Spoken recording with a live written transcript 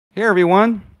Hey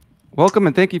everyone, welcome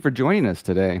and thank you for joining us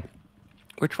today.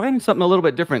 We're trying something a little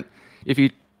bit different. If you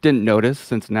didn't notice,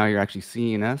 since now you're actually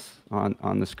seeing us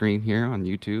on the screen here on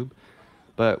YouTube,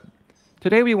 but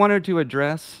today we wanted to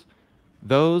address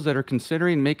those that are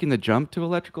considering making the jump to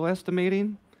electrical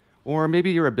estimating, or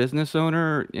maybe you're a business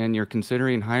owner and you're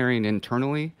considering hiring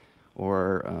internally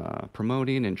or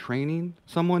promoting and training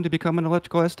someone to become an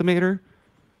electrical estimator.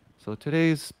 So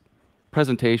today's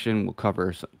presentation will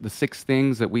cover the 6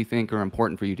 things that we think are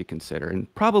important for you to consider,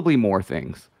 and probably more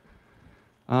things.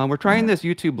 We're trying this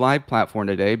YouTube live platform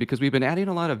today because we've been adding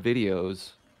a lot of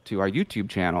videos to our YouTube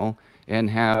channel and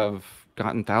have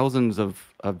gotten thousands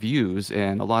of views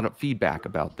and a lot of feedback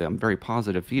about them, very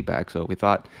positive feedback. So we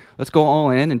thought, let's go all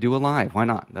in and do a live. Why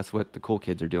not? That's what the cool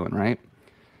kids are doing, right?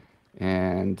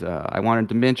 And I wanted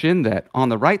to mention that on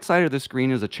the right side of the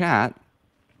screen is a chat,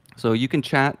 so you can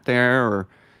chat there or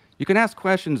you can ask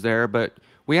questions there, but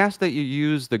we ask that you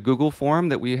use the Google form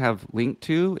that we have linked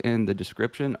to in the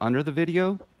description under the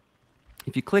video.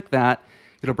 If you click that,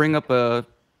 it'll bring up a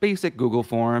basic Google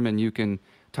form and you can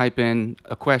type in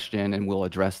a question and we'll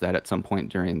address that at some point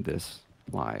during this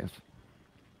live.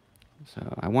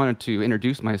 So I wanted to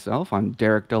introduce myself. I'm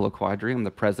Derek Delaquadri. I'm the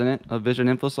president of Vision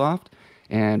Infosoft,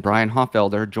 and Brian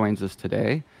Hoffelder joins us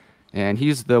today. And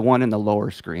he's the one in the lower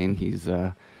screen. He's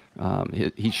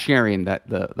sharing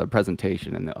the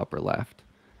presentation in the upper left.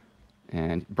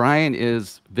 And Brian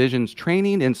is Vision's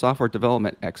training and software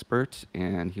development expert,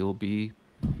 and he'll be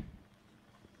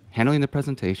handling the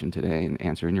presentation today and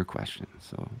answering your questions.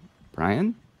 So,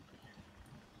 Brian?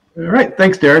 All right,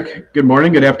 thanks, Derek. Good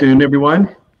morning, good afternoon,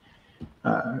 everyone.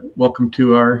 Welcome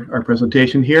to our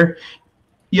presentation here.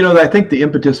 You know, I think the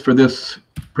impetus for this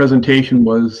presentation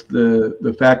was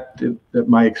the fact that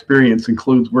my experience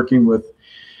includes working with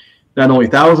not only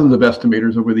thousands of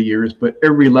estimators over the years, but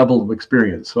every level of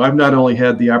experience. So I've not only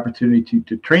had the opportunity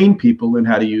to train people in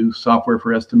how to use software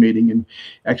for estimating, and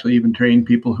actually even train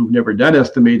people who've never done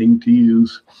estimating to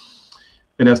use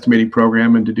an estimating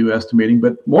program and to do estimating,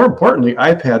 but more importantly,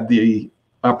 I've had the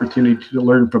opportunity to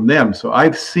learn from them. So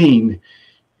I've seen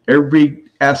every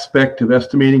aspect of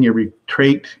estimating, every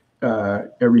trait,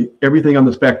 everything on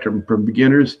the spectrum, from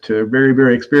beginners to very,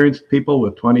 very experienced people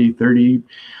with 20, 30,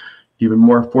 even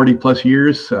more 40 plus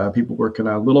years, people working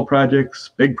on little projects,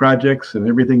 big projects, and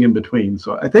everything in between.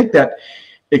 So I think that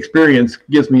experience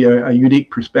gives me a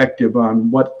unique perspective on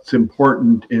what's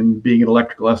important in being an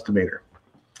electrical estimator.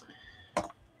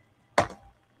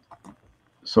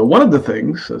 So one of the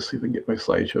things, let's see if I can get my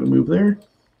slideshow to move there.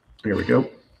 There we go.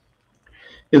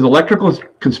 Is electrical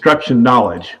construction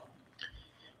knowledge.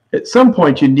 At some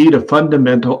point, you need a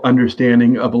fundamental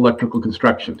understanding of electrical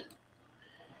construction.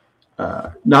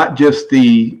 Not just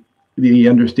the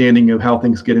understanding of how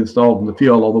things get installed in the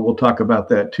field, although we'll talk about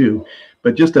that too,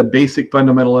 but just a basic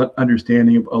fundamental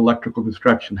understanding of electrical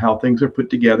construction, how things are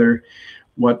put together,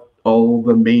 what all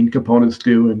the main components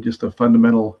do, and just a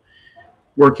fundamental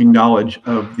working knowledge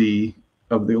of the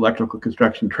electrical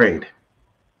construction trade.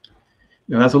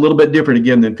 Now that's a little bit different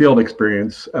again than field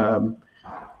experience.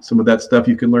 Some of that stuff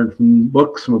you can learn from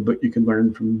books, some of it you can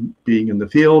learn from being in the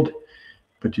field,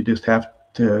 but you just have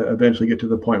to eventually get to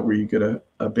the point where you get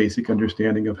a basic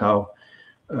understanding of how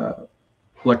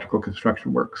electrical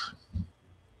construction works.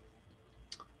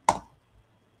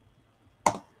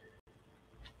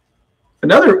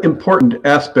 Another important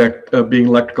aspect of being an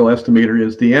electrical estimator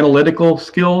is the analytical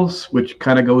skills, which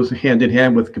kind of goes hand in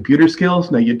hand with computer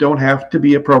skills. Now, you don't have to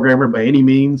be a programmer by any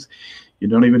means. You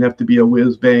don't even have to be a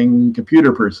whiz-bang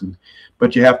computer person,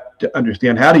 but you have to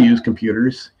understand how to use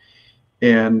computers.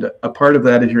 And a part of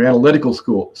that is your analytical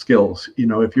skills. You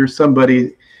know, if you're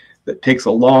somebody that takes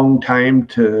a long time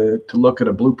to look at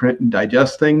a blueprint and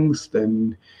digest things,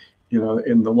 then, you know,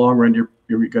 in the long run,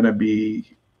 you're going to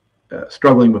be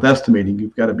struggling with estimating.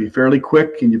 You've got to be fairly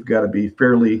quick, and you've got to be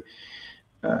fairly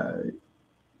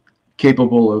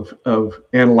capable of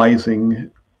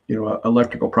analyzing, you know,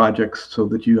 electrical projects so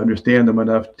that you understand them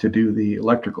enough to do the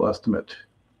electrical estimate.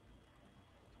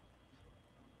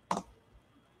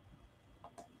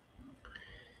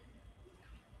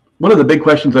 One of the big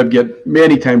questions I've get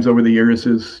many times over the years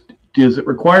is, does it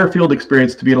require field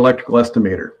experience to be an electrical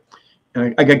estimator?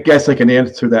 And I guess I can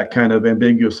answer that kind of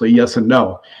ambiguously, yes and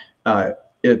no.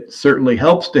 It certainly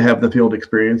helps to have the field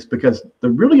experience, because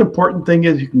the really important thing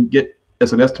is you can get,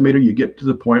 as an estimator, you get to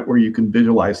the point where you can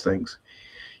visualize things.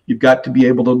 You've got to be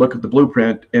able to look at the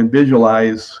blueprint and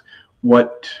visualize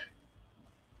what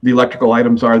the electrical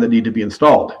items are that need to be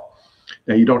installed.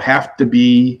 Now, you don't have to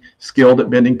be skilled at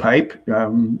bending pipe.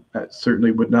 That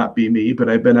certainly would not be me, but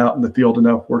I've been out in the field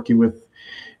enough working with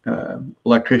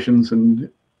electricians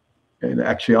and and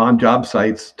actually on job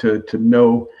sites to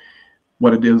know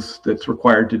what it is that's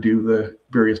required to do the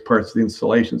various parts of the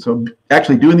installation. So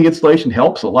actually doing the installation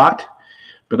helps a lot,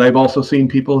 but I've also seen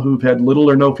people who've had little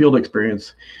or no field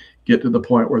experience get to the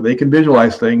point where they can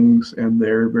visualize things and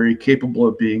they're very capable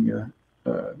of being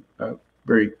a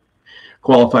very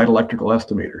qualified electrical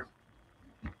estimator.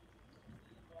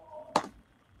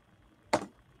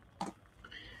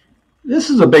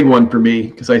 This is a big one for me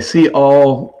because I see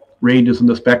all ranges in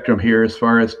the spectrum here as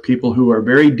far as people who are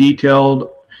very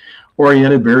detailed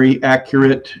oriented, very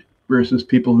accurate, versus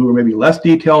people who are maybe less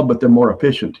detailed, but they're more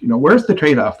efficient. Where's the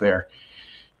trade-off there?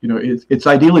 It's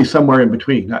ideally somewhere in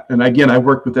between. And again, I've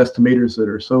worked with estimators that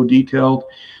are so detailed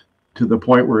to the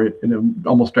point where it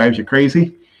almost drives you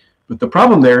crazy. But the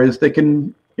problem there is they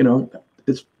can,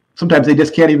 it's sometimes they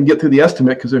just can't even get through the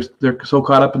estimate because they're so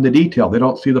caught up in the detail. They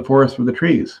don't see the forest for the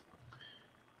trees.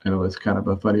 I know it's kind of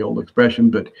a funny old expression,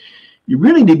 but you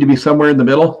really need to be somewhere in the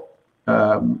middle.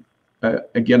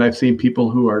 Again, I've seen people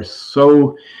who are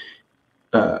so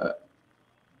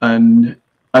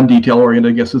undetail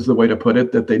oriented, I guess is the way to put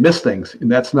it, that they miss things,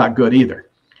 and that's not good either.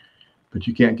 But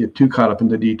you can't get too caught up in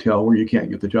the detail where you can't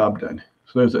get the job done.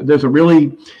 So there's a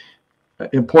really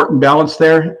important balance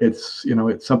there. It's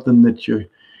it's something that you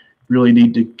really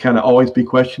need to kind of always be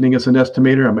questioning as an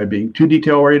estimator. Am I being too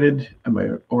detail oriented?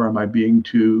 Am I being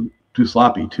too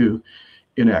sloppy, too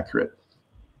inaccurate?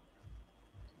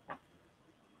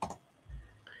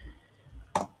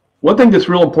 One thing that's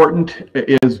real important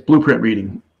is blueprint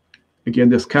reading. Again,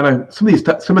 this kind of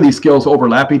some of these skills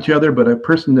overlap each other, but a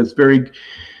person that's very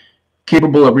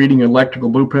capable of reading an electrical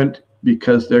blueprint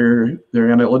because their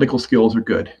analytical skills are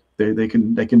good. They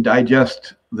can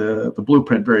digest the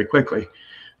blueprint very quickly.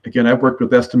 Again, I've worked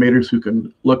with estimators who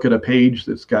can look at a page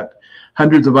that's got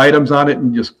hundreds of items on it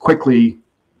and just quickly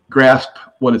grasp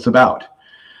what it's about.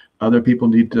 Other people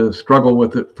need to struggle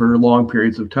with it for long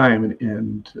periods of time,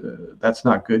 and that's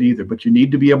not good either. But you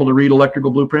need to be able to read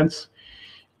electrical blueprints.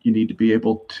 You need to be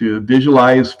able to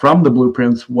visualize from the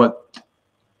blueprints what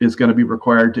is going to be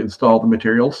required to install the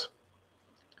materials.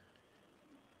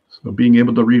 So being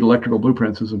able to read electrical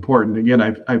blueprints is important. Again,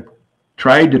 I've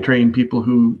tried to train people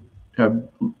who have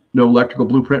no electrical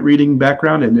blueprint reading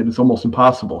background, and it's almost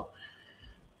impossible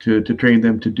to train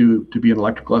them to be an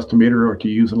electrical estimator or to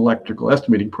use an electrical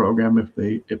estimating program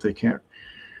if they can't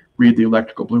read the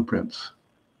electrical blueprints.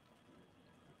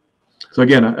 So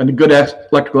again, a good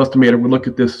electrical estimator would look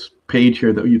at this page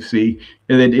here that you see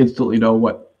and then instantly know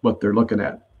what they're looking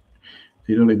at.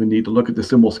 You don't even need to look at the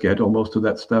symbol schedule. Most of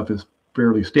that stuff is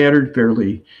fairly standard,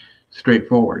 fairly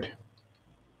straightforward.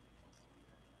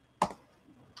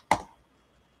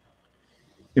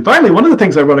 And finally, one of the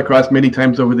things I run across many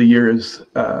times over the years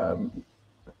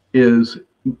is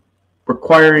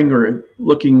requiring or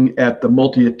looking at the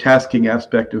multitasking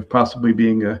aspect of possibly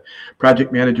being a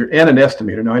project manager and an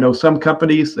estimator. Now, I know some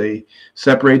companies, they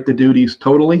separate the duties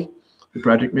totally. The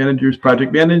project managers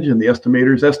project manage and the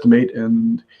estimators estimate,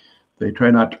 and they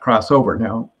try not to cross over.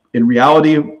 Now, in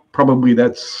reality, probably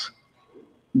that's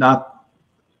not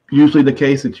usually the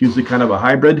case. It's usually kind of a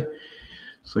hybrid.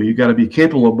 So you got to be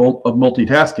capable of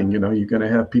multitasking. You're going to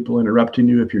have people interrupting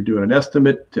you if you're doing an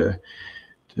estimate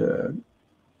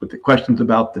with the questions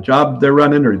about the job they're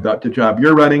running or about the job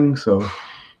you're running. So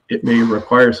it may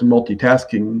require some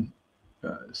multitasking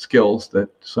skills that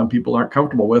some people aren't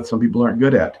comfortable with, some people aren't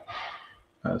good at.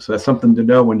 So that's something to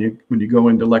know when you go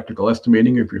into electrical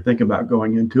estimating, or if you're thinking about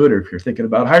going into it, or if you're thinking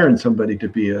about hiring somebody to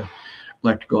be an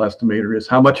electrical estimator, is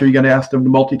how much are you going to ask them to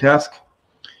multitask?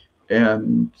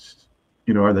 And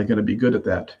are they going to be good at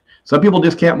that? Some people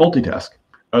just can't multitask.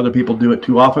 Other people do it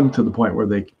too often to the point where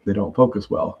they don't focus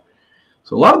well.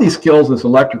 So a lot of these skills as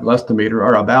electrical estimator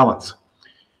are a balance.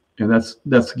 And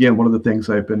that's again, one of the things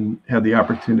I've had the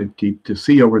opportunity to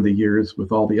see over the years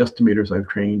with all the estimators I've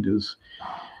trained is,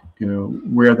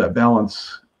 where that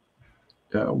balance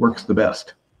works the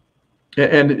best.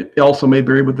 And it also may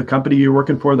vary with the company you're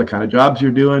working for, the kind of jobs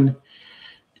you're doing.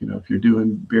 If you're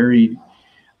doing very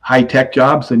high-tech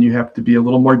jobs, then you have to be a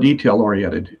little more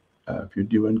detail-oriented. If you're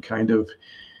doing kind of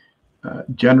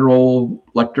general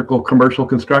electrical commercial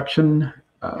construction,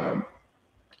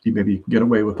 you maybe get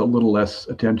away with a little less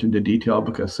attention to detail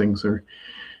because things are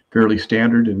fairly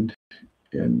standard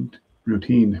and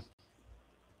routine.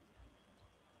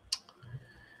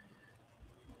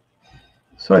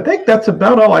 So I think that's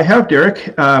about all I have,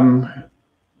 Derek.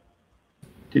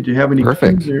 Did you have any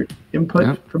questions or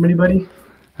input from anybody?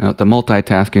 The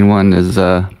multitasking one is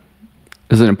an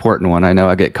important one. I know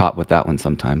I get caught with that one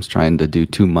sometimes, trying to do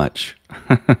too much.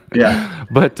 Yeah.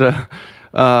 But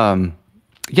I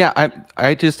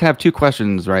just have two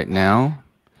questions right now.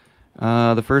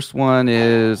 The first one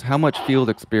is how much field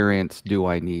experience do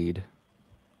I need?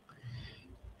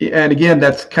 And again,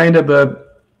 that's kind of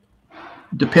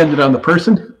dependent on the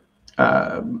person.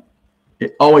 Um,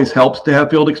 it always helps to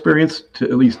have field experience, to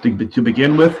at least to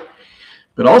begin with.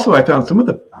 But also, I found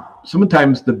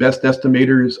sometimes the best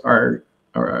estimators are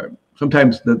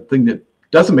sometimes the thing that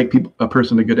doesn't make a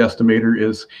person a good estimator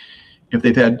is if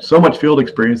they've had so much field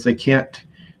experience they can't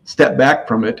step back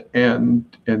from it and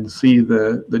see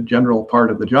the general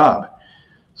part of the job.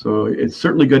 So it's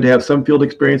certainly good to have some field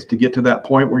experience to get to that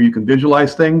point where you can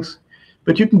visualize things,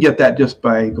 but you can get that just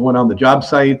by going on the job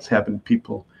sites, having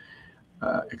people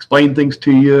explain things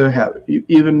to you.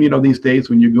 Even these days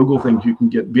when you Google things, you can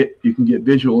get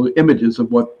visual images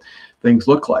of what things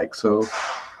look like. So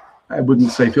I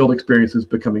wouldn't say field experience is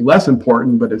becoming less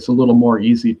important, but it's a little more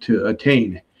easy to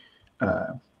attain.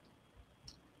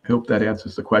 I hope that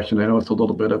answers the question. I know it's a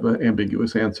little bit of an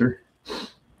ambiguous answer.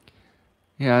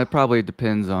 Yeah, it probably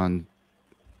depends on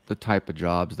the type of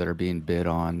jobs that are being bid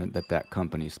on that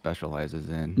company specializes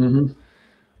in.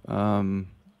 Mm-hmm. Um,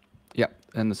 yeah,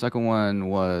 and the second one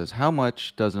was how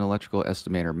much does an electrical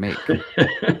estimator make?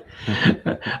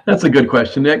 That's a good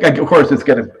question. Of course, it's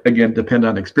going to again depend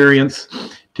on experience.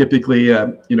 Typically,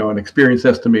 an experienced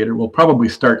estimator will probably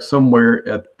start somewhere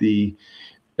at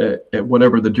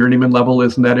whatever the journeyman level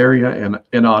is in that area,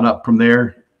 and on up from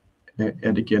there.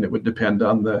 And again, it would depend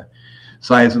on the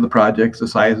size of the projects, the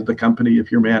size of the company.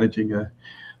 If you're managing a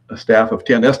staff of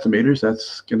 10 estimators,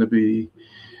 that's going to be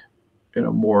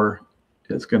more.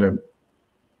 It's going to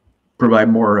provide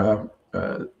more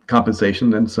compensation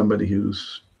than somebody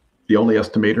who's the only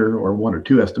estimator or one or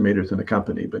two estimators in a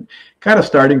company. But kind of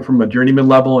starting from a journeyman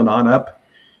level and on up,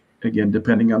 again,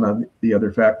 depending on the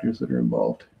other factors that are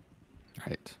involved.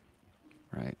 Right,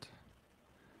 right.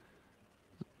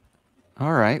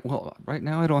 All right. Well, right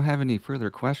now I don't have any further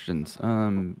questions.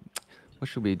 What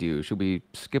should we do? Should we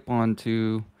skip on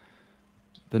to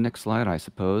the next slide, I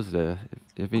suppose?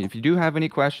 If you do have any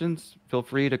questions, feel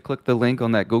free to click the link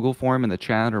on that Google form in the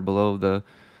chat or below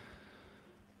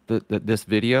this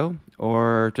video,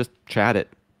 or just chat it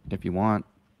if you want.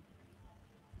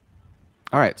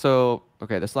 All right. So,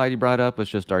 okay, the slide you brought up was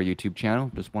just our YouTube channel.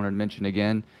 Just wanted to mention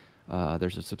again,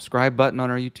 there's a subscribe button on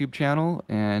our YouTube channel,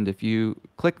 and if you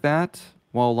click that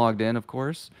while logged in, of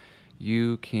course,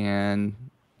 you can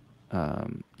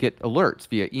get alerts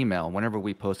via email whenever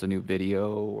we post a new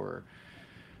video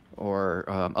or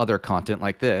other content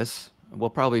like this. We'll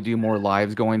probably do more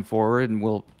lives going forward, and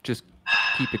we'll just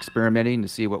keep experimenting to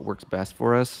see what works best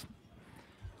for us.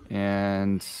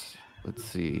 And let's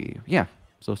see. Yeah,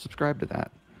 so subscribe to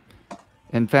that.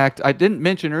 In fact, I didn't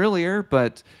mention earlier,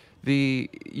 but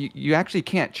you actually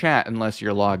can't chat unless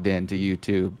you're logged in to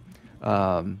YouTube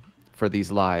for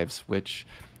these lives, which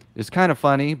is kind of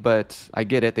funny, but I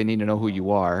get it. They need to know who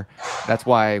you are. That's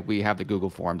why we have the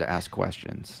Google form to ask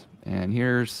questions. And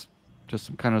here's just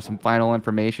some final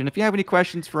information. If you have any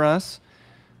questions for us,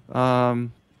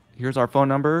 here's our phone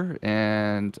number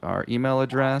and our email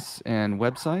address and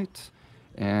website.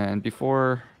 And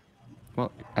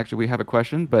well, actually, we have a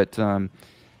question, but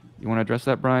you want to address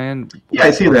that, Brian? Yeah,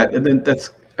 I see that. And then that's,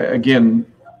 again,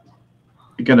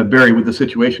 going to vary with the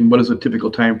situation. What is a typical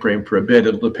time frame for a bid?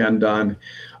 It'll depend on,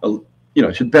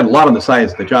 it should depend a lot on the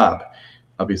size of the job.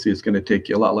 Obviously, it's going to take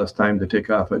you a lot less time to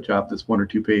take off a job that's 1 or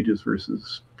 2 pages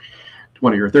versus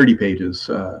 20 or 30 pages.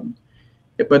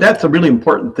 But that's a really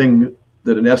important thing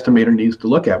that an estimator needs to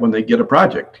look at when they get a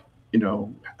project.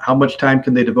 How much time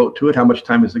can they devote to it? How much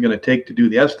time is it going to take to do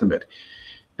the estimate?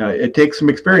 It takes some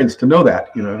experience to know that.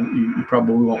 You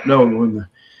probably won't know when the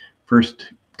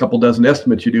first couple dozen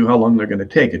estimates you do how long they're going to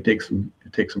take. It takes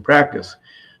some practice,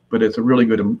 but it's a really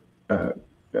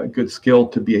good skill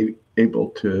to be able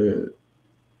to.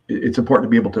 It's important to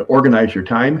be able to organize your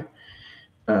time,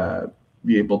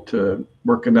 be able to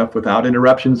work enough without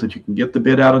interruptions that you can get the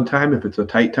bid out on time if it's a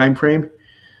tight time frame.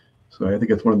 So I think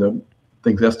it's one of the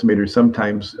things estimators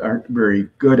sometimes aren't very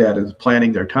good at is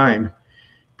planning their time,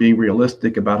 being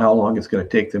realistic about how long it's going to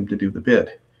take them to do the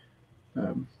bid.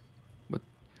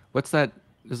 What's that?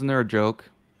 Isn't there a joke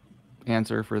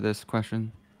answer for this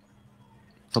question?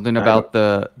 Something about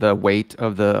the weight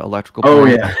of the electrical plan? Oh,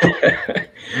 yeah.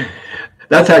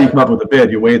 That's how you come up with a bid.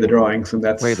 You weigh the drawings, and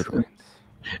Weigh the drawings.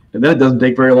 And then it doesn't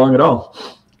take very long at all.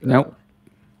 Nope.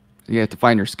 You have to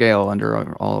find your scale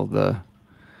under all the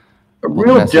a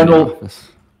real general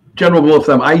rule of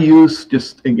thumb I use,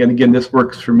 just again, this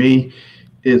works for me,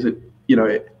 is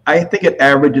I think it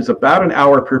averages about an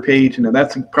hour per page, and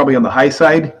that's probably on the high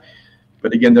side.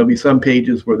 But again, there'll be some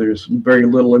pages where there's very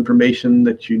little information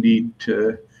that you need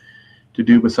to to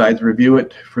do besides review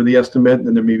it for the estimate. And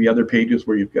then there may be other pages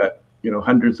where you've got,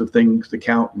 hundreds of things to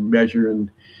count and measure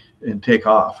and take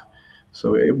off.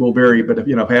 So it will vary. But if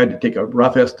I had to take a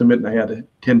rough estimate and I had a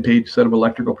 10-page set of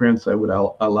electrical prints, I would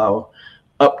allow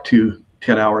up to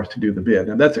 10 hours to do the bid.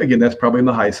 And that's probably on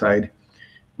the high side.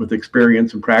 With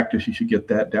experience and practice, you should get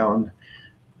that down,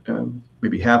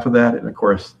 maybe half of that. And of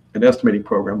course, an estimating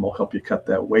program will help you cut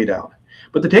that way down.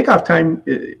 But the takeoff time,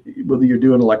 whether you're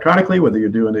doing electronically, whether you're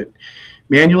doing it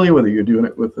manually, whether you're doing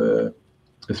it with a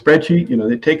spreadsheet,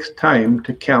 it takes time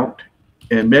to count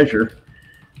and measure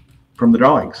from the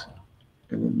drawings.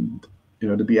 And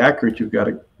to be accurate, you've got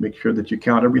to make sure that you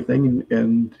count everything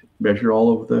and measure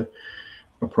all of the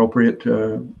appropriate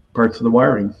parts of the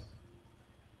wiring.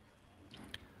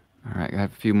 All right, I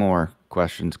have a few more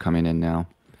questions coming in now.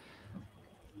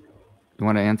 You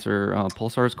want to answer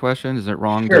Pulsar's question? Is it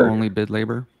wrong to only bid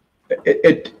labor?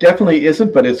 It definitely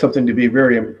isn't, but it's something to be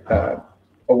very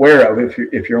aware of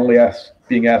if you're only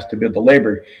being asked to bid the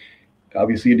labor.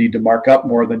 Obviously, you need to mark up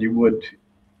more than you would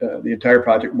the entire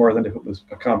project, more than if it was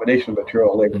a combination of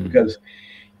material and labor, because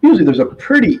usually there's a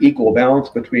pretty equal balance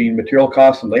between material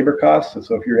costs and labor costs. And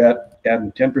so if you're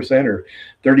adding 10% or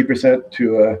 30%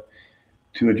 to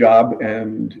a job,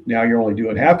 and now you're only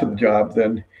doing half of the job,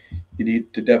 then you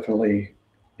need to definitely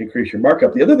increase your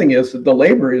markup. The other thing is that the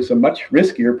labor is a much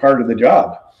riskier part of the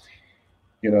job.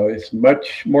 It's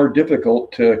much more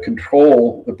difficult to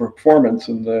control the performance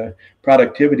and the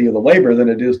productivity of the labor than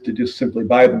it is to just simply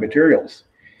buy the materials.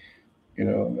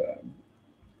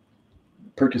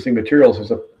 Purchasing materials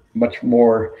is a much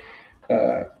more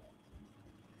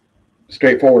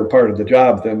straightforward part of the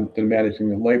job than managing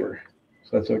the labor.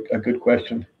 So that's a good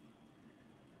question.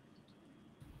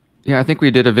 Yeah, I think we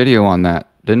did a video on that,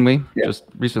 didn't we? Yeah. Just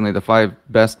recently, the 5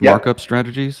 best markup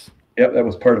strategies. Yep, that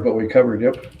was part of what we covered.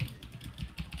 Yep.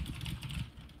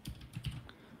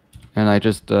 And I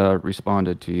just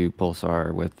responded to you,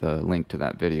 Pulsar, with a link to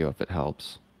that video if it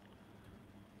helps.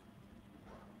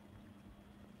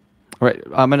 All right,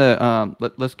 I'm gonna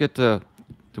let's get to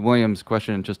William's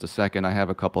question in just a second. I have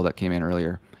a couple that came in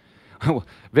earlier.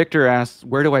 Victor asks,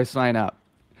 "Where do I sign up?"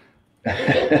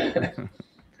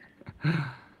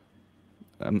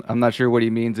 I'm not sure what he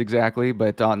means exactly,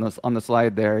 but on the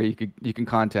slide there, you can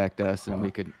contact us and we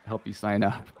could help you sign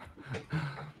up.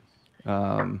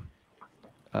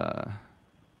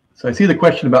 So I see the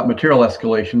question about material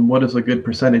escalation. What is a good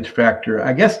percentage factor?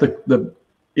 I guess the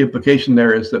implication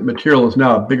there is that material is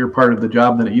now a bigger part of the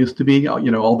job than it used to be.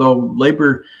 Although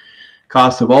labor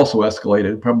costs have also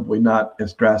escalated, probably not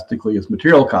as drastically as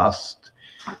material costs.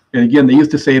 And again, they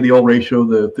used to say the old ratio,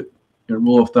 the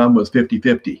rule of thumb was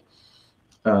 50-50.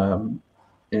 And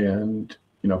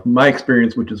from my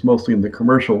experience, which is mostly in the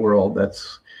commercial world,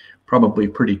 that's probably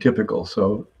pretty typical.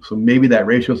 So maybe that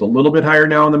ratio is a little bit higher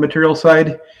now on the material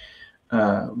side,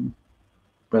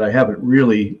 but I haven't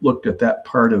really looked at that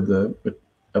part of the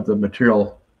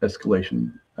material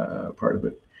escalation part of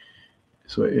it.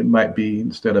 So it might be,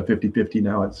 instead of 50-50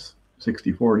 now, it's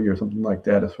 60-40 or something like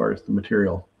that as far as the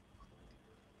material.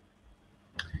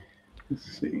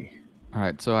 Let's see. All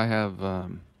right, so I have,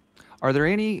 are there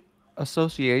any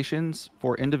associations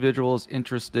for individuals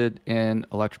interested in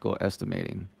electrical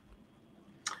estimating?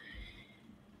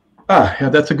 Yeah,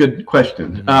 that's a good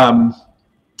question.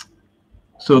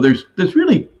 So there's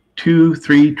really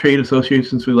 2-3 trade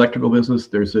associations for the electrical business.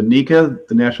 There's the NECA,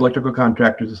 the National Electrical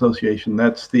Contractors Association.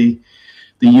 That's the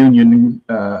union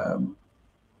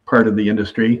part of the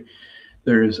industry.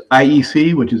 There's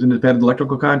IEC, which is Independent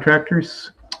Electrical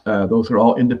Contractors. Those are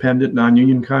all independent,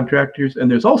 non-union contractors. And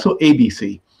there's also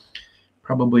ABC,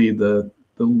 probably the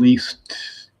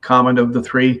least common of the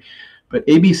 3. But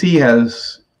ABC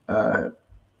has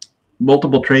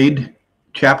multiple trade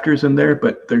chapters in there,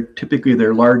 but they're typically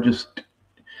their largest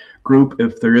group,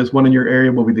 if there is one in your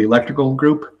area, will be the electrical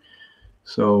group.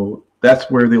 So that's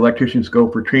where the electricians go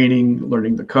for training,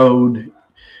 learning the code,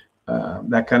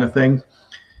 that kind of thing.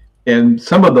 And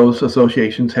some of those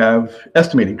associations have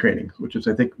estimating training, which is,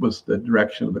 I think, was the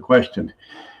direction of the question.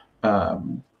 I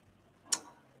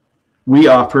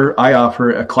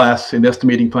offer a class in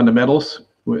estimating fundamentals.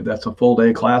 That's a full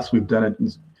day class. We've done it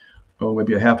in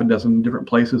maybe a half a dozen different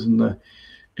places in the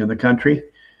country.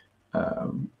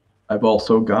 I've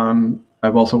also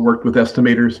worked with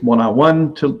estimators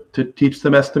one-on-one to teach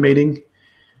them estimating.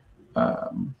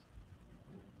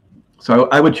 So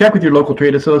I would check with your local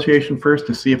trade association first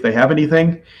to see if they have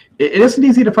anything. It isn't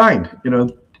easy to find.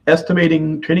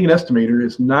 Estimating, training an estimator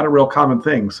is not a real common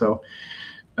thing. So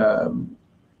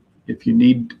if you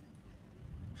need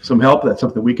some help, that's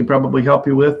something we can probably help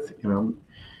you with.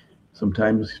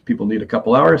 Sometimes people need a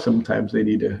couple hours, sometimes they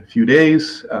need a few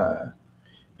days.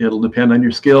 It'll depend on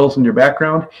your skills and your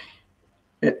background.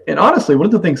 And honestly, one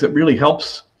of the things that really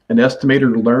helps an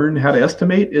estimator to learn how to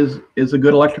estimate is a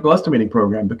good electrical estimating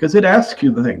program, because it asks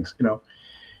you the things,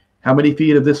 how many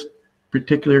feet of this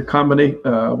particular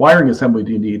wiring assembly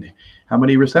do you need? How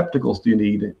many receptacles do you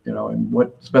need? And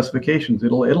what specifications?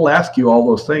 It'll ask you all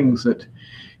those things that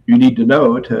you need to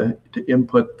know to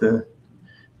input the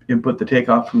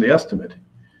takeoff from the estimate.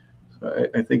 So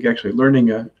I think actually learning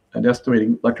an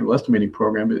electrical estimating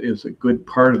program is a good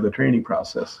part of the training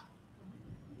process.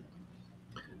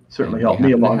 Certainly And you helped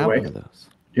me happen to along the have way. one of those.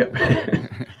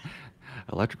 Yep.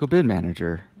 Electrical bid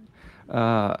manager.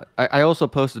 I also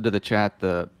posted to the chat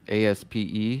the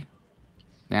ASPE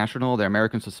National, the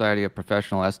American Society of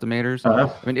Professional Estimators.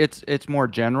 uh, I mean, it's more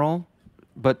general,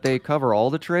 but they cover all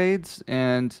the trades,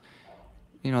 and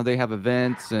they have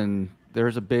events, and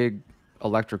there's a big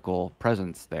electrical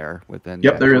presence there within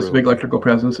yep, that there is a big group. electrical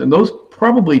presence, and those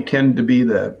probably tend to be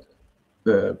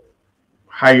the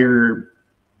higher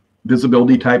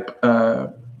visibility type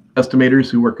estimators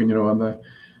who work on the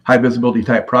high visibility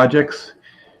type projects.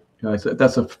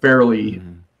 That's a fairly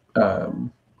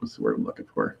what's the word I'm looking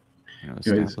for?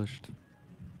 Established.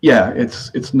 Yeah,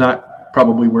 it's not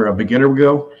probably where a beginner would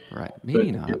go. Right. But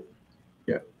Maybe not.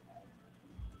 yeah,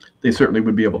 they certainly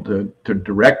would be able to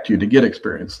direct you to get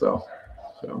experience, though.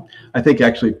 So I think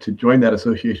actually to join that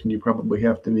association, you probably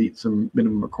have to meet some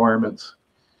minimum requirements.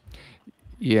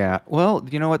 Yeah. Well,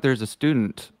 you know what? There's a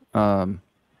student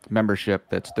membership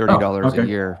that's Oh, $30 a okay.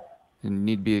 year. And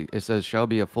need be it says shall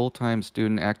be a full-time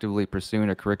student actively pursuing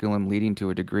a curriculum leading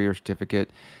to a degree or certificate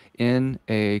in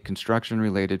a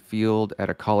construction-related field at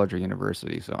a college or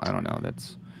university. So I don't know.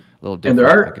 That's a little And there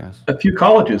different, I are guess. a few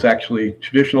colleges, actually,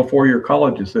 traditional four-year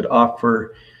colleges that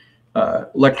offer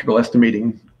electrical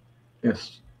estimating.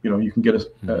 Yes, you can get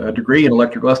a degree in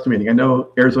electrical estimating. I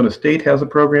know Arizona State has a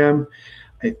program.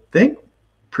 I think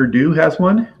Purdue has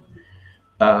one,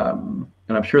 and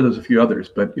I'm sure there's a few others.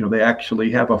 But they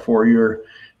actually have a four-year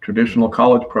traditional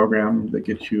college program that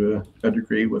gets you a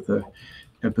degree with an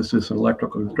emphasis in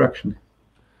electrical construction.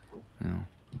 Yeah.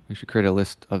 We should create a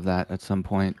list of that at some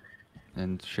point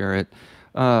and share it.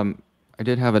 Um, I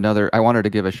did have another. I wanted to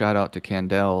give a shout out to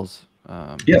Candel's.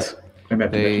 Yes, I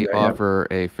meant to mention They that. Yeah. offer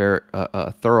a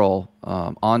thorough,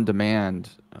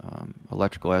 on-demand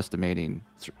electrical estimating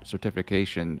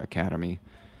certification academy,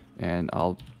 and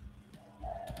I'll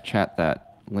chat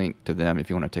that link to them if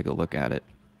you want to take a look at it.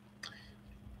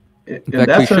 In And fact, we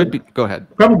that's should be. Go ahead.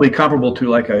 probably comparable to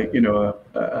like a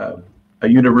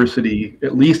university,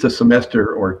 at least a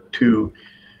semester or two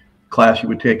class you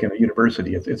would take in a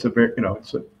university. It's a very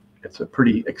it's a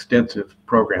pretty extensive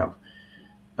program.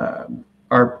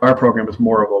 Our program is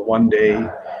more of a 1 day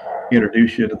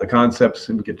introduce you to the concepts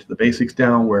and get to the basics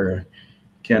down, where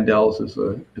Candel's is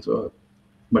a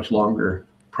much longer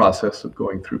process of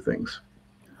going through things.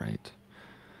 Right.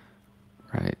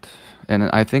 Right. And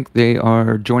I think they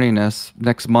are joining us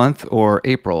next month or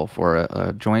April for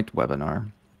a joint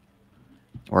webinar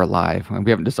or live. We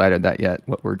haven't decided that yet.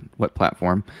 What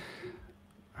platform?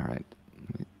 All right.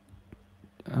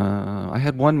 I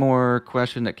had one more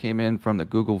question that came in from the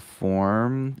Google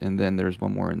form, and then there's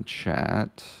one more in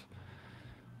chat.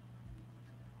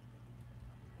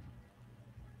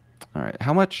 All right.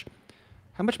 How much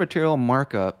material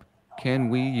markup can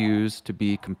we use to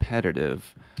be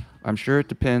competitive? I'm sure it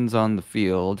depends on the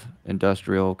field,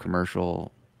 industrial,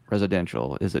 commercial,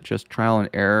 residential. Is it just trial and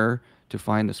error to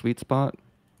find the sweet spot?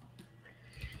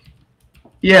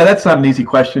 Yeah, that's not an easy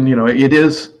question. It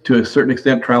is to a certain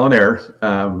extent trial and error.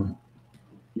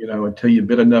 Until you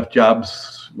bid enough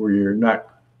jobs where you're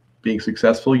not being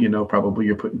successful, probably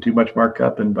you're putting too much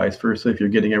markup, and vice versa. If you're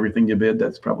getting everything you bid,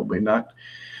 that's probably not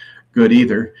good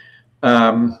either.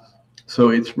 So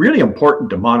it's really important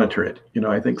to monitor it.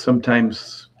 I think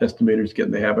sometimes estimators get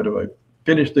in the habit of, I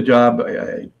finished the job,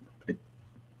 I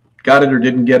got it or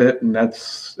didn't get it, and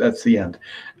that's the end.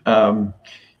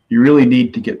 You really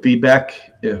need to get feedback.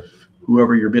 If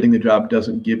whoever you're bidding the job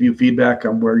doesn't give you feedback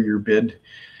on where your bid,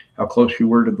 how close you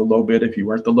were to the low bid, if you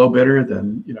weren't the low bidder,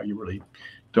 then you really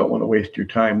don't want to waste your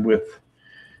time with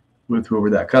whoever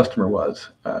that customer was.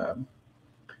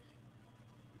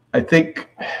 I think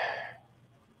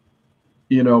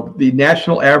the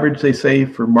national average, they say,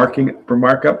 for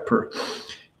markup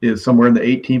is somewhere in the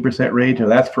 18% range, and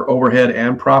that's for overhead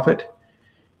and profit.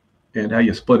 And how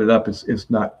you split it up is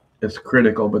not as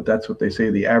critical, but that's what they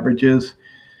say the average is.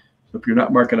 So if you're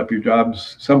not marking up your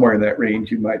jobs somewhere in that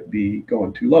range, you might be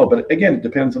going too low. But again, it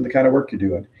depends on the kind of work you're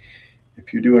doing.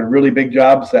 If you're doing really big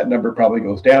jobs, that number probably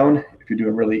goes down. If you're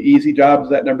doing really easy jobs,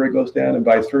 that number goes down, and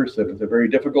vice versa. If it's a very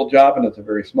difficult job and it's a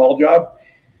very small job,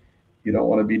 you don't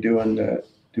want to be doing it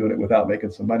without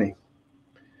making some money.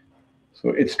 So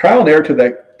it's trial and error to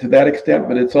that extent,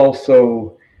 but it's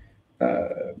also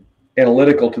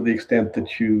analytical to the extent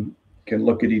that you can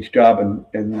look at each job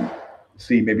and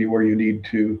see maybe where you need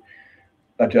to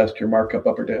adjust your markup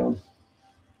up or down.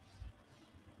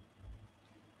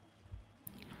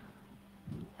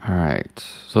 All right.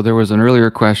 So there was an earlier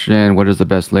question, what is the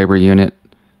best labor unit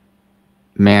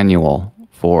manual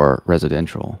for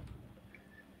residential?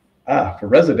 For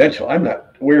residential, I'm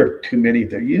not aware of too many.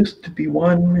 There used to be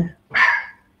one.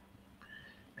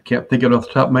 I can't think of it off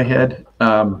the top of my head.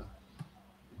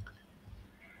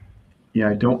 Yeah,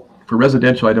 I don't. For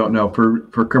residential, I don't know.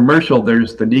 For commercial,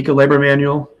 there's the NECA labor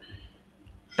manual.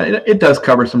 It does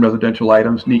cover some residential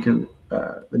items. The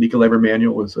NECA labor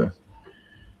manual was a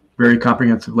very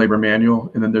comprehensive labor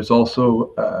manual. And then there's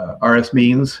also RS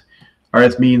Means.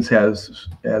 RS Means has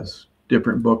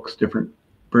different books, different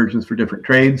versions for different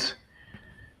trades.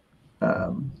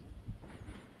 And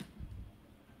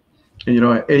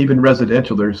even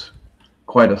residential, there's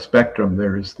quite a spectrum.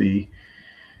 There's the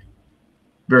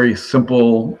very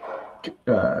simple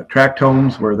tract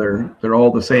homes where they're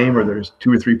all the same, or there's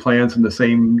 2 or 3 plans in the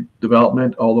same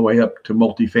development, all the way up to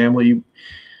multifamily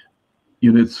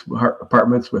units,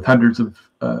 apartments with hundreds of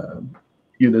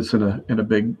units in a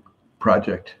big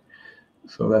project.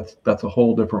 So that's a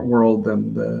whole different world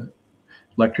than the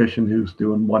electrician who's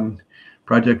doing one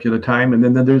project at a time. And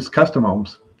then there's custom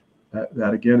homes.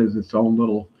 That again is its own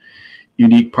little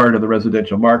unique part of the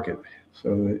residential market.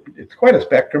 So it's quite a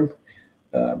spectrum.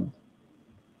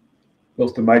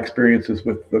 Most of my experience is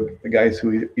with the guys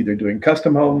who are either doing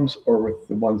custom homes or with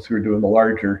the ones who are doing the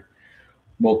larger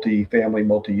multi-family,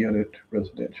 multi-unit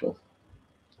residential.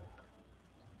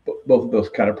 Both of those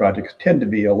kind of projects tend to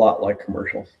be a lot like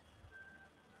commercial.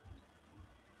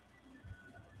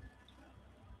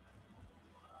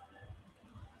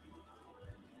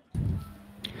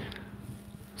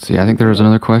 See, I think there was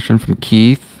another question from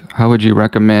Keith. What would you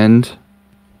recommend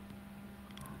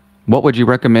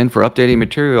for updating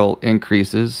material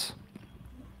increases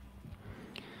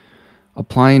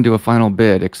applying to a final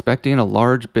bid, expecting a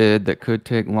large bid that could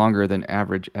take longer than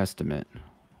average estimate?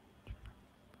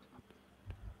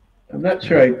 I'm not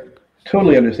sure I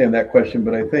totally understand that question,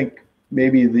 but I think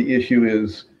maybe the issue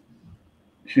is,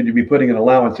 should you be putting an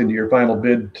allowance into your final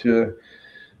bid to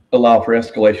allow for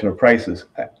escalation of prices?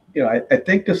 I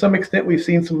think to some extent we've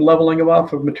seen some leveling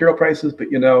off of material prices,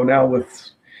 but now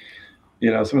with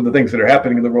some of the things that are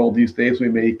happening in the world these days, we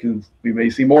may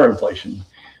see more inflation.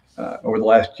 Over the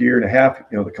last year and a half,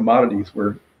 the commodities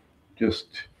were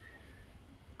just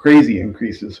crazy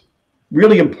increases.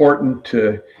 Really important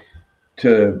to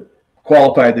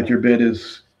qualify that your bid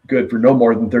is good for no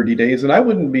more than 30 days, and I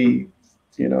wouldn't be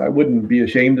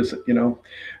ashamed to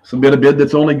submit a bid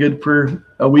that's only good for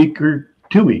a week or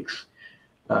 2 weeks.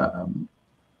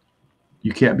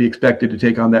 You can't be expected to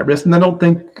take on that risk, and I don't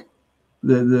think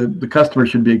the customer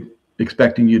should be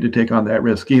expecting you to take on that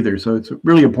risk either. So it's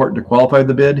really important to qualify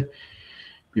the bid.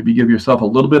 Maybe give yourself a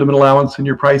little bit of an allowance in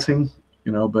your pricing,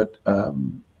 but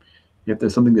if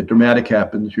there's something that dramatic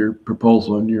happens, your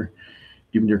proposal and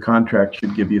even your contract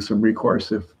should give you some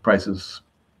recourse if prices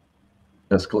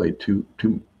escalate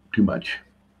too much.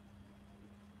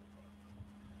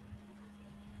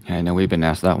 Yeah, I know we've been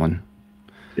asked that one.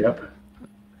 Yep.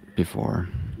 Before.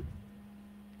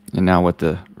 And now with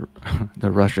the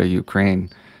Russia-Ukraine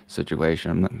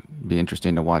situation, it'll be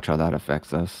interesting to watch how that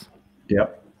affects us.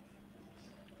 Yep.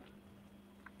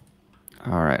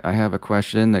 All right, I have a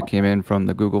question that came in from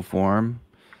the Google form.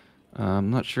 I'm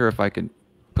not sure if I could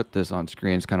put this on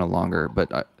screen. It's kind of longer,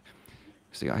 but I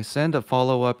send a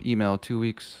follow-up email 2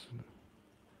 weeks.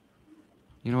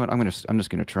 You know what? I'm just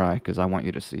gonna try because I want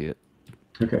you to see it.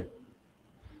 Okay.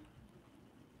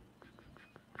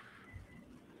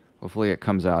 Hopefully it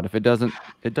comes out. If it doesn't,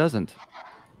 it doesn't.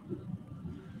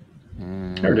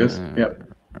 There it is. Yep.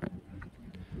 Right.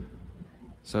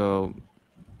 So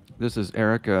this is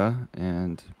Erica,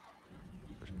 and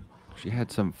she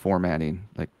had some formatting,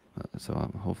 so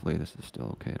hopefully this is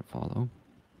still okay to follow.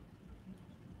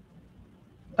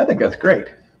 I think that's great.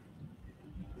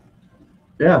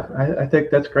 Yeah, I think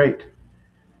that's great.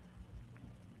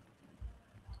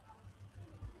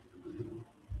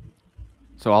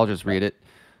 So I'll just read it.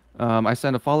 I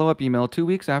sent a follow-up email 2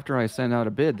 weeks after I sent out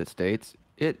a bid that states,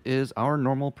 it is our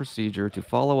normal procedure to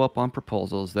follow up on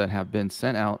proposals that have been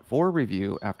sent out for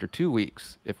review after 2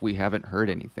 weeks if we haven't heard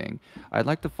anything. I'd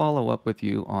like to follow up with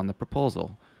you on the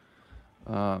proposal.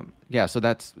 Yeah, so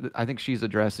that's I think she's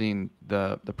addressing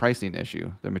the pricing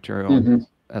issue, the material Hmm.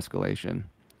 escalation.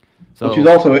 Well, she's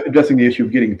So, also addressing the issue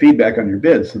of getting feedback on your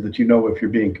bids so that you know if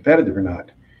you're being competitive or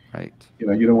not. right. You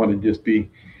don't want to just be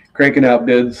cranking out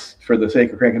bids for the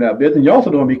sake of cranking out bids, and you also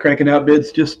don't want to be cranking out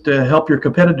bids just to help your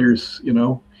competitors,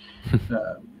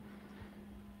 uh,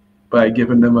 by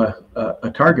giving them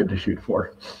a target to shoot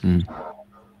for. Mm.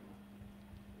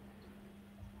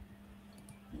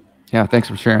 Yeah, thanks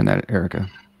for sharing that, Erica.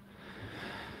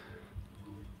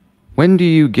 When do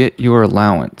you get your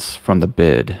allowance from the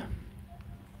bid?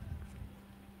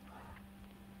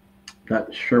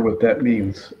 Not sure what that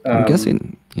means. I'm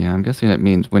guessing it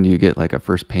means when do you get like a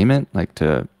first payment, like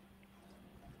to,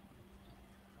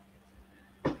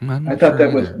 I'm I not thought sure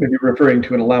that was either. maybe referring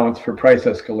to an allowance for price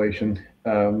escalation.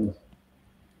 So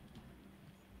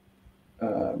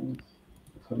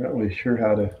I'm not really sure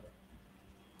how to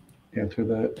answer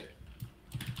that.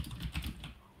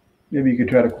 Maybe you could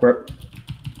try to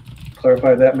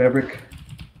clarify that, Maverick.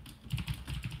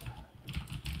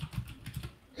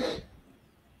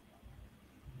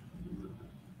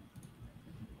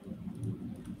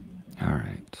 All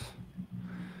right.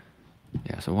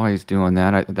 Yeah, so while he's doing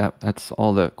that, that's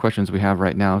all the questions we have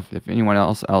right now. If anyone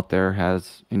else out there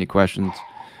has any questions,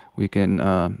 we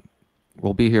can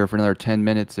we'll be here for another 10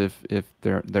 minutes if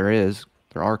there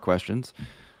are questions.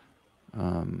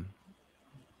 Um,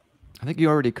 I think you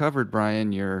already covered,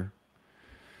 Brian, your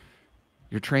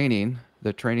training,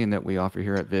 the training that we offer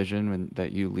here at Vision and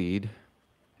that you lead.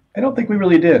 I don't think we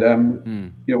really did. Hmm.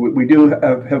 We do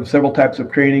have several types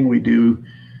of training. We do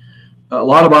a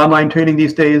lot of online training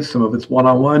these days. Some of it's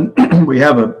one-on-one. We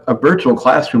have a virtual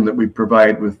classroom that we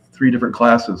provide with three different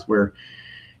classes where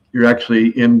you're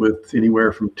actually in with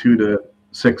anywhere from 2 to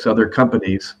 6 other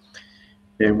companies,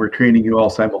 and we're training you all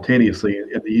simultaneously.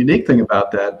 And the unique thing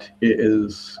about that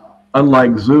is,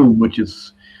 unlike Zoom, which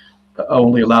is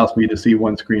only allows me to see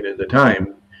one screen at a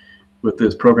time, with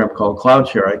this program called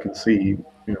CloudShare, I can see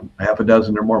half a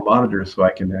dozen or more monitors, so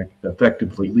I can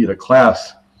effectively lead a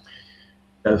class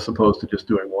as opposed to just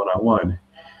doing one-on-one.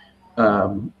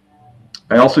 Um,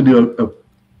 I also do a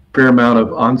fair amount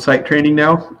of on-site training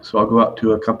now, so I'll go out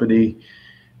to a company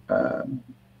um,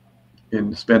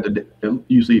 and spend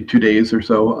usually 2 days or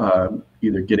so,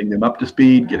 either getting them up to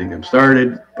speed, getting them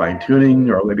started, fine tuning,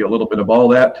 or maybe a little bit of all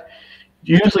that.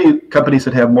 Usually, companies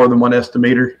that have more than one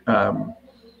estimator.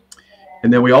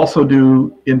 And then we also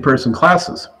do in-person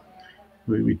classes.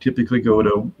 We typically go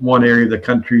to one area of the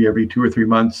country every 2 or 3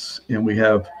 months, and we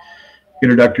have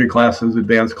introductory classes,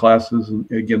 advanced classes, and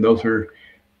again, those are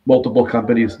multiple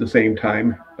companies at the same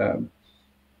time.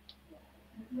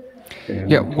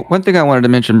 Yeah, And one thing I wanted to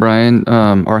mention, Brian,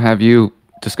 or have you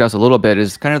discuss a little bit,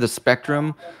 is kind of the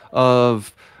spectrum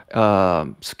of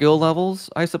skill levels,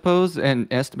 I suppose, and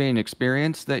estimating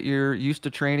experience that you're used to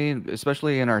training,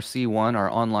 especially in our C1, our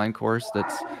online course.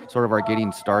 That's sort of our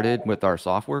getting started with our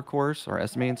software course, our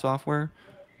estimating software.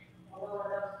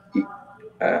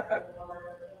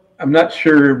 I'm not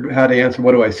sure how to answer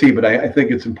what do I see, but I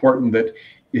think it's important that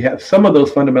you have some of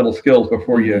those fundamental skills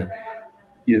before Mm-hmm.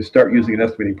 you start using an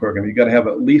estimating program. You got to have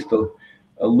at least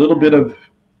a little bit of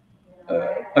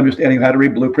understanding how to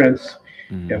read blueprints.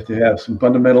 You Mm-hmm. have to have some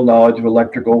fundamental knowledge of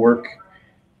electrical work.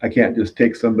 I can't just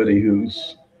take somebody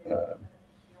who's uh,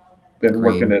 been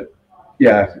working Green. at,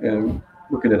 yeah, and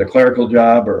working at a clerical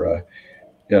job or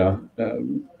you know,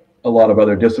 um, a lot of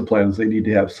other disciplines. They need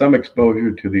to have some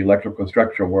exposure to the electrical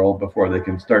construction world before they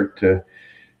can start to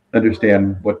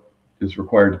understand what is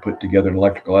required to put together an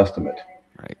electrical estimate.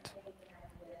 Right.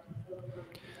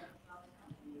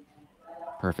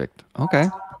 Perfect. Okay.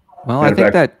 Well, I Matter of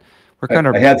think fact, that we're kind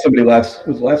I of. had somebody last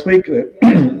week that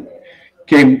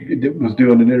was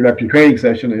doing an introductory training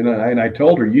session, and I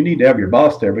told her you need to have your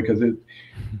boss there because it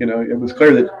was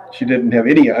clear that she didn't have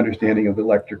any understanding of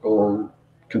electrical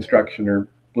construction or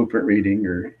blueprint reading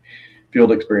or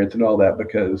field experience and all that.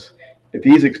 Because if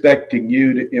he's expecting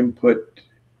you to input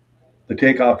the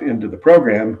takeoff into the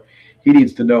program, he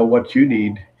needs to know what you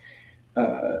need,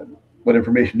 uh, what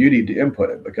information you need to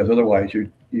input it. Because otherwise,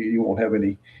 you won't have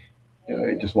any.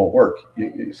 It just won't work.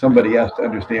 Somebody has to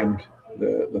understand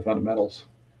the fundamentals.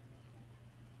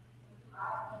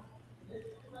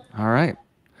 All right.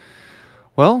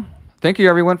 Well, thank you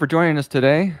everyone for joining us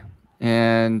today.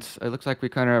 And it looks like we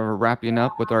kind of are wrapping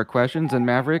up with our questions. And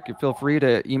Maverick, feel free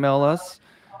to email us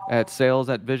at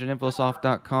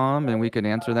sales@visioninfosoft.com and we can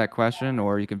answer that question,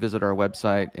 or you can visit our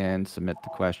website and submit the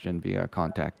question via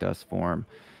contact us form.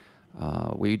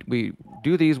 We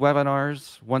do these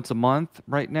webinars once a month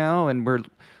right now, and we're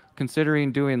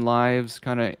considering doing lives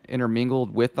kind of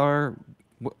intermingled with our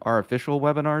our official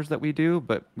webinars that we do,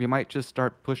 but we might just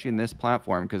start pushing this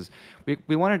platform because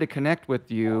we wanted to connect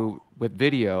with you with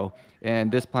video,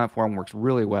 and this platform works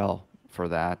really well for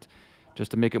that,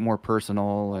 just to make it more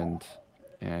personal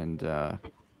and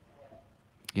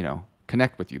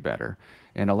connect with you better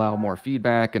and allow more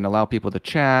feedback and allow people to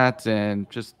chat and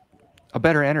just a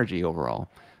better energy overall.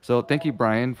 So thank you,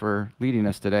 Brian, for leading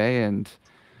us today, and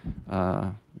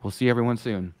we'll see everyone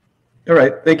soon. All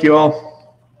right. Thank you all.